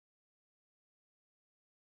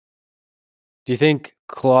Do you think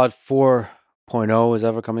Claude 4.0 is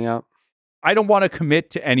ever coming out? I don't want to commit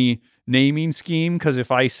to any naming scheme, because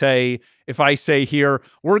if I say here,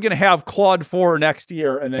 we're going to have Claude 4 next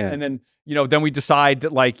year, and then then we decide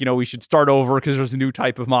that we should start over because there's a new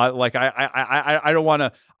type of model. Like I don't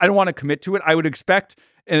want to commit to it. I would expect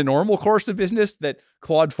in a normal course of business that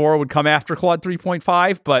Claude 4 would come after Claude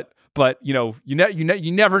 3.5, but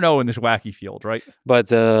you never know in this wacky field, right? But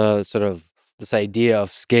the sort of this idea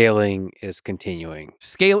of scaling is continuing.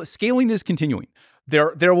 Scaling is continuing.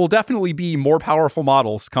 There will definitely be more powerful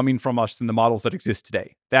models coming from us than the models that exist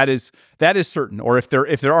today. That is certain. Or if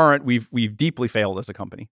there aren't, we've deeply failed as a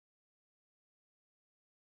company.